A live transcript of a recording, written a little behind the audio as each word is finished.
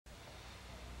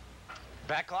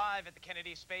Back live at the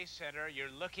Kennedy Space Center,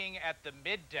 you're looking at the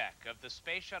mid-deck of the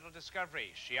Space Shuttle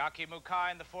Discovery. Chiaki,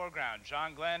 Mukai in the foreground,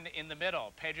 John Glenn in the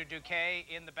middle, Pedro Duque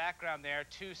in the background there,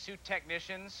 two suit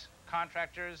technicians,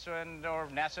 contractors or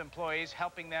NASA employees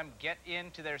helping them get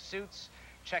into their suits,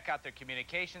 check out their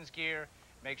communications gear,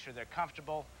 make sure they're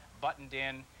comfortable, buttoned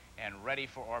in, and ready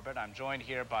for orbit. I'm joined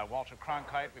here by Walter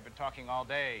Cronkite. We've been talking all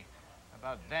day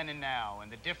about then and now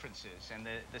and the differences, and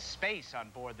the space on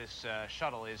board this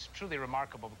shuttle is truly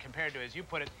remarkable compared to, as you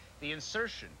put it, the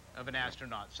insertion of an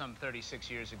astronaut some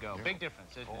 36 years ago. Yeah. Big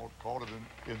difference, isn't it? Called it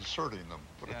inserting them,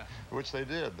 yeah. Which they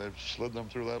did. They've slid them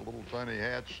through that little tiny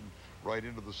hatch and right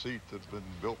into the seat that's been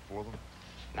built for them.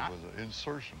 It was an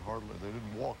insertion, hardly. They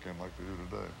didn't walk in like they do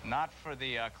today. Not for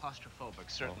the claustrophobic,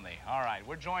 certainly. No. All right,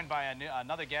 we're joined by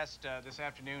another guest this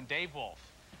afternoon, Dave Wolf,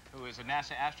 who is a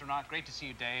NASA astronaut. Great to see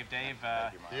you, Dave. Dave,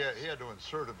 yeah, he had to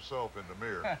insert himself in the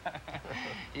Mir.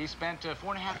 He spent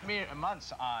 4.5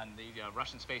 months on the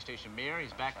Russian space station Mir.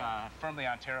 He's back firmly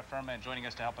on terra firma and joining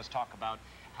us to help us talk about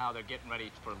how they're getting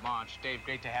ready for launch. Dave,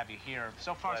 great to have you here.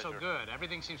 So far, so good.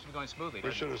 Everything seems to be going smoothly.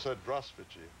 We should have said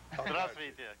Здравствуйте.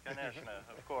 Здравствуйте, конечно,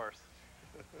 of course.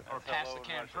 Or pass the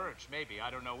canned perch, maybe.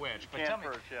 I don't know which. But tell me,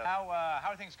 how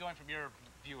are things going from your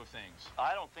view of things?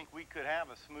 I don't think we could have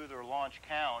a smoother launch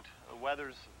count. The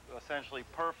weather's essentially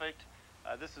perfect.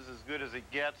 This is as good as it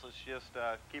gets. Let's just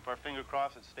keep our finger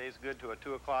crossed it stays good to a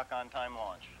 2 o'clock on-time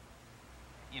launch.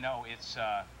 You know, it's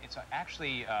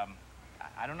actually,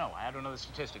 I don't know. I don't know the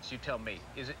statistics. You tell me.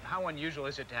 How unusual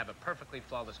is it to have a perfectly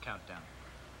flawless countdown?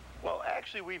 Well,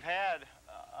 actually, we've had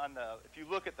if you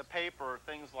look at the paper,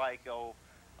 things like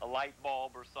a light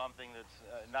bulb or something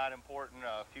that's not important,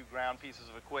 a few ground pieces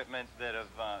of equipment that have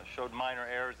showed minor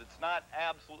errors. It's not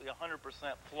absolutely 100%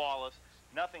 flawless,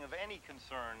 nothing of any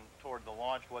concern toward the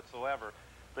launch whatsoever.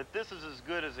 But this is as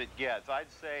good as it gets.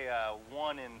 I'd say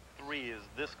 1 in 3 is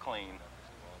this clean.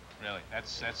 Really?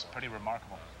 That's pretty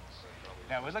remarkable.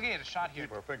 Now, we're looking at a shot here.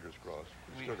 Keep our fingers crossed.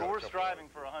 We're striving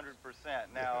for 100%.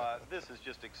 Now, this is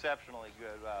just exceptionally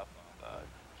good.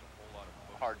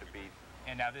 Hard to beat.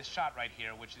 And now this shot right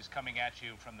here, which is coming at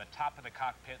you from the top of the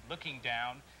cockpit, looking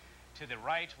down. To the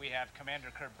right, we have Commander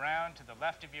Kurt Brown. To the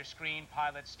left of your screen,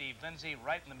 pilot Steve Lindsey.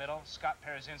 Right in the middle, Scott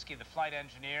Parazynski, the flight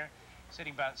engineer.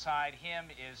 Sitting beside him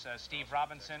is Steve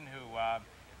Robinson, who,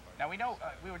 now we know,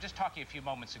 we were just talking a few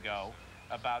moments ago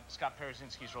about Scott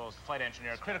Parazynski's role as the flight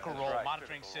engineer, a critical role,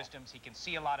 monitoring systems. He can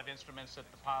see a lot of instruments that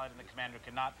the pilot and the commander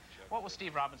cannot. What will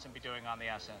Steve Robinson be doing on the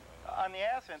ascent? On the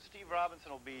ascent, Steve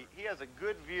Robinson he has a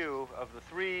good view of the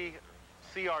 3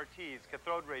 CRTs,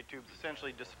 cathode ray tubes,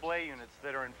 essentially display units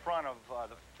that are in front of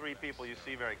the 3 people you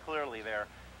see very clearly there.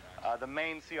 The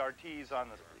main CRTs on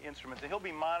the instruments, and he'll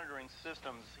be monitoring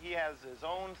systems. He has his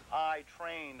own eye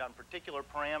trained on particular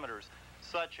parameters,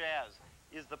 such as,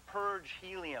 is the purge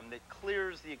helium that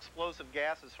clears the explosive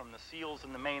gases from the seals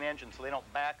in the main engine so they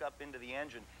don't back up into the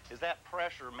engine? Is that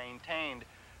pressure maintained?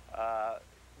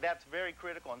 That's very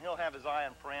critical, and he'll have his eye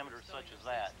on parameters such as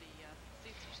that.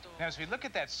 Now, as we look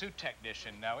at that suit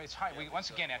technician, now it's high. We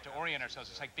once again have to orient ourselves.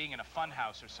 It's like being in a fun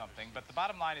house or something. But the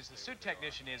bottom line is the suit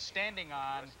technician is standing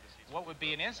on what would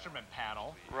be an instrument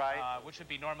panel, right? Which would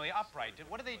be normally upright.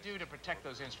 What do they do to protect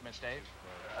those instruments, Dave?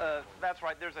 That's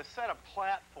right. There's a set of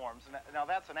platforms. Now,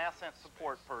 that's an ascent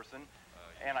support person,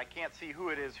 and I can't see who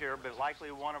it is here, but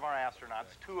likely one of our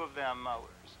astronauts. 2 of them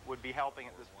would be helping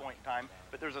at this point in time.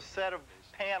 But there's a set of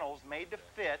panels made to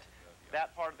fit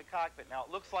that part of the cockpit. Now,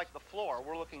 it looks like the floor.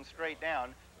 We're looking straight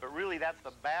down, but really that's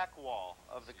the back wall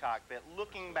of the cockpit,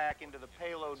 looking back into the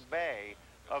payload bay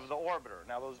of the orbiter.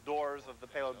 Now, those doors of the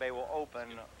payload bay will open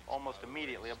almost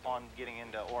immediately upon getting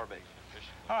into orbit.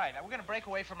 All right, now we're going to break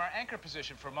away from our anchor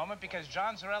position for a moment because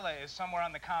John Zarella is somewhere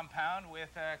on the compound with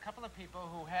a couple of people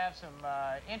who have some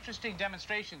interesting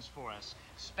demonstrations for us.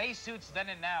 Spacesuits then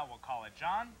and now, we'll call it.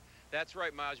 John? That's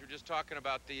right, Miles. We're just talking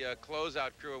about the closeout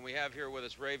crew, and we have here with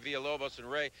us Ray Villalobos,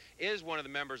 and Ray is one of the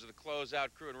members of the closeout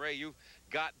crew. And Ray, you've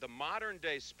got the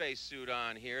modern-day spacesuit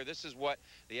on here. This is what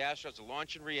the astronauts, a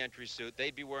launch and re-entry suit,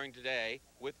 they'd be wearing today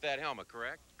with that helmet,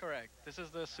 correct? Correct. This is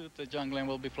the suit that John Glenn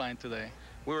will be flying today.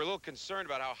 We were a little concerned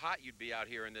about how hot you'd be out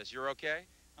here in this. You're okay?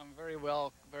 I'm very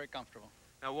well, very comfortable.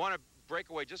 Now, I want to break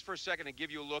away just for a second and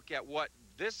give you a look at what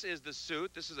this is. The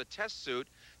suit. This is a test suit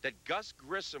that Gus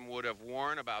Grissom would have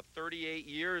worn about 38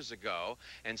 years ago,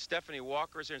 and Stephanie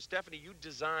Walker is here. And Stephanie, you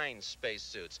design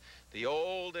spacesuits, the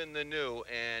old and the new,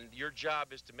 and your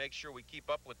job is to make sure we keep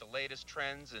up with the latest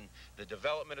trends and the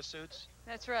development of suits?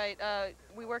 That's right.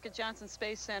 We work at Johnson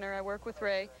Space Center. I work with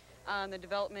Ray on the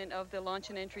development of the launch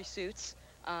and entry suits.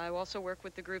 I also work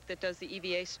with the group that does the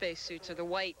EVA spacesuits, or the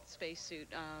white spacesuit.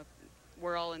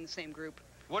 We're all in the same group.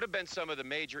 What have been some of the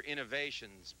major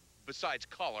innovations besides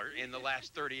color in the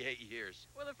last 38 years?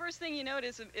 Well, the first thing you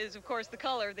notice is, of course, the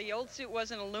color. The old suit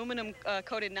was an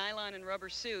aluminum-coated nylon and rubber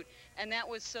suit, and that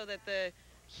was so that the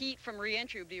heat from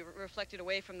re-entry would be reflected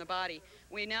away from the body.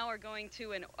 We now are going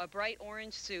to a bright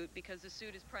orange suit because the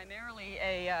suit is primarily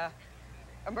a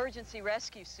emergency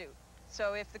rescue suit.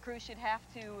 So if the crew should have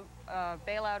to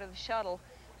bail out of the shuttle,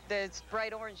 the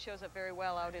bright orange shows up very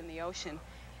well out in the ocean.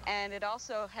 And it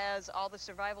also has all the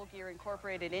survival gear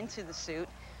incorporated into the suit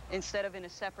instead of in a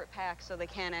separate pack, so they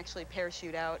can actually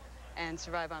parachute out and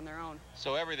survive on their own.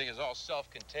 So everything is all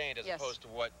self-contained as Yes. opposed to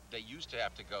what they used to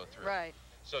have to go through. Right.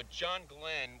 So John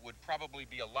Glenn would probably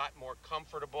be a lot more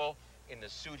comfortable in the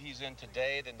suit he's in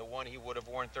today than the one he would have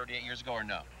worn 38 years ago, or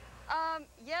no?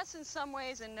 Yes, in some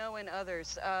ways, and no in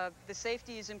others. The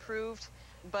safety is improved,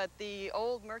 but the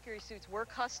old Mercury suits were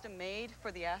custom made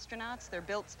for the astronauts. They're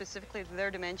built specifically to their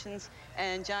dimensions,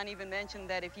 and John even mentioned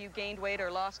that if you gained weight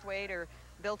or lost weight or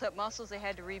built up muscles, they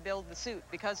had to rebuild the suit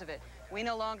because of it. We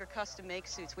no longer custom make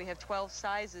suits. We have 12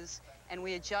 sizes, and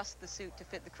we adjust the suit to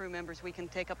fit the crew members. We can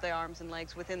take up the arms and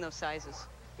legs within those sizes.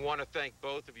 I want to thank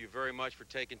both of you very much for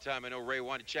taking time. I know Ray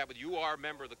wanted to chat with you. You are a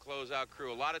member of the closeout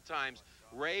crew. A lot of times,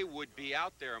 Ray would be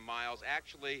out there, Miles,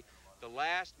 actually the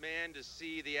last man to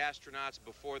see the astronauts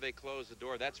before they close the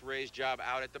door. That's Ray's job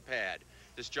out at the pad.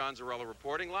 This is John Zarella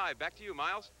reporting live. Back to you,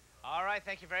 Miles. All right,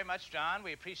 thank you very much, John.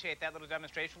 We appreciate that little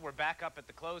demonstration. We're back up at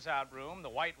the closeout room, the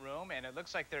white room, and it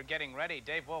looks like they're getting ready.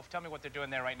 Dave Wolf, tell me what they're doing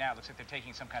there right now. It looks like they're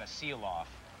taking some kind of seal off.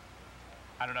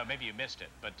 I don't know, maybe you missed it,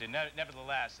 but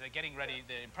nevertheless, they're getting ready.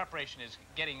 The preparation is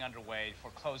getting underway for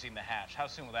closing the hatch. How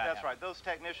soon will that happen? That's right. Those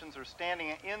technicians are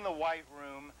standing in the white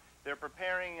room. They're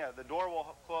preparing, the door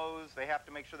will close. They have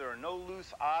to make sure there are no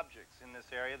loose objects in this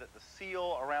area, that the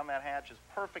seal around that hatch is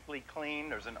perfectly clean.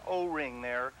 There's an O-ring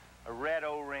there, a red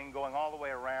O-ring going all the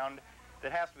way around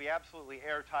that has to be absolutely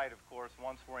airtight, of course,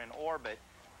 once we're in orbit.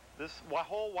 This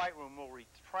whole white room will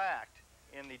retract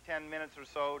in the 10 minutes or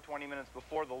so, 20 minutes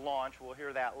before the launch. We'll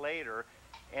hear that later.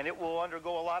 And it will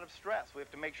undergo a lot of stress. We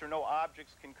have to make sure no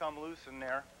objects can come loose in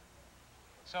there.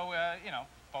 So, you know,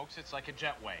 folks, it's like a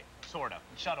jetway, sort of,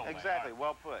 shuttleway. Exactly, Right.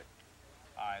 well put.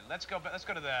 All right, let's go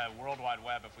to the World Wide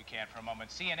Web if we can for a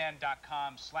moment.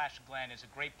 CNN.com/Glenn is a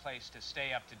great place to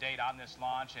stay up to date on this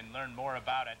launch and learn more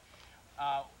about it.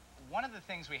 One of the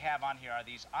things we have on here are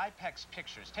these IPEX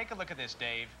pictures. Take a look at this,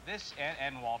 Dave. This,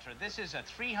 and Walter, this is a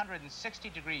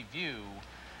 360-degree view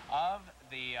of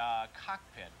the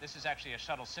cockpit. This is actually a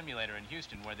shuttle simulator in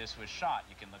Houston where this was shot.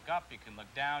 You can look up, you can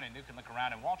look down, and you can look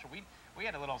around. And Walter, we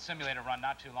had a little simulator run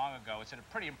not too long ago. It's a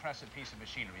pretty impressive piece of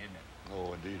machinery, isn't it?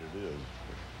 Oh, indeed it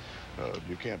is.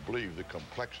 You can't believe the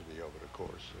complexity of it, of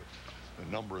course. The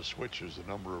number of switches, the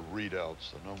number of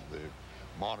readouts, the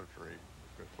monitoring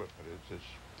equipment.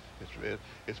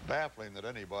 It's baffling that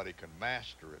anybody can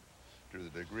master it to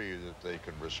the degree that they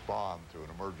can respond to an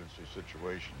emergency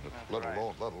situation, let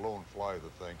alone fly the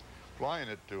thing. Flying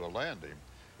it to a landing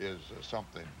is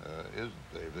something, isn't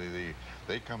they?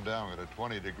 They come down at a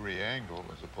 20-degree angle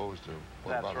as opposed to...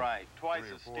 That's right. Twice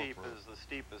as steep as the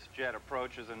steepest jet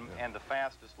approaches and the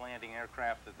fastest landing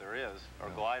aircraft that there is, or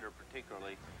glider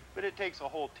particularly. But it takes a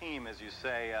whole team, as you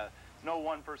say. No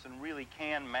one person really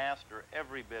can master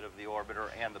every bit of the orbiter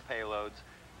and the payloads,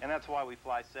 and that's why we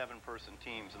fly 7-person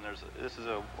teams, and this is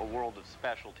a world of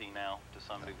specialty now to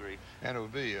some degree. And it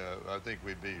would be, I think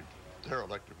we'd be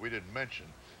derelict if we didn't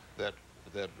mention that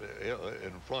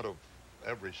in front of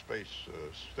every space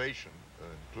station,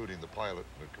 including the pilot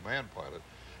and the command pilot,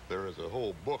 there is a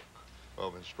whole book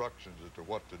of instructions as to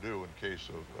what to do in case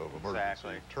of emergency.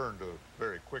 Exactly. Turn to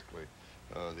very quickly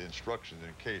the instructions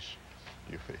in case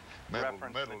you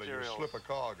mentally you slip a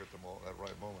cog at that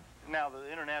right moment. Now,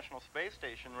 the International Space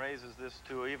Station raises this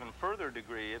to an even further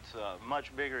degree. It's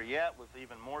much bigger yet, with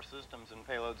even more systems and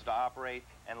payloads to operate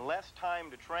and less time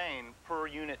to train per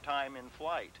unit time in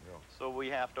flight. Yeah. So we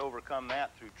have to overcome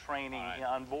that through training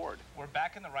on board. We're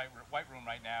back in the white room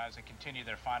right now as they continue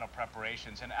their final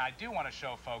preparations, and I do want to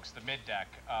show folks the mid-deck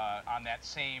on that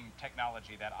same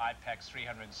technology, that IPEX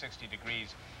 360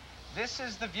 degrees. This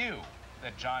is the view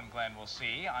that John Glenn will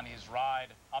see on his ride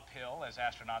uphill, as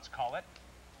astronauts call it.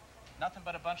 Nothing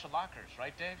but a bunch of lockers,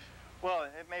 right, Dave? Well,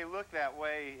 it may look that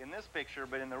way in this picture,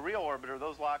 but in the real orbiter,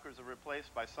 those lockers are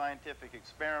replaced by scientific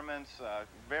experiments,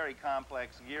 very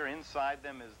complex gear. Inside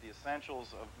them is the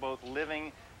essentials of both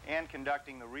living and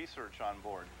conducting the research on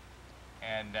board.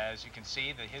 And as you can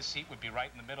see, his seat would be right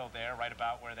in the middle there, right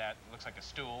about where that looks like a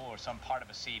stool or some part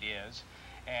of a seat is.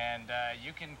 And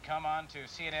you can come on to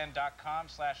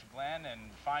CNN.com/Glenn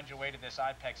and find your way to this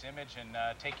IPEX image and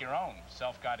take your own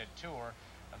self-guided tour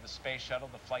of of the space shuttle,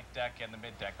 the flight deck, and the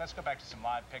mid-deck. Let's go back to some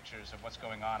live pictures of what's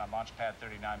going on Launch Pad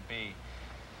 39B.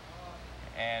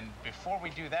 And before we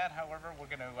do that, however, we're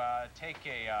going to take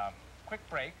a quick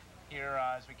break here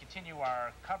as we continue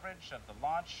our coverage of the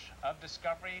launch of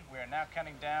Discovery. We are now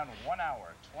counting down 1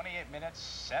 hour, 28 minutes,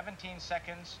 17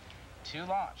 seconds to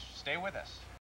launch. Stay with us.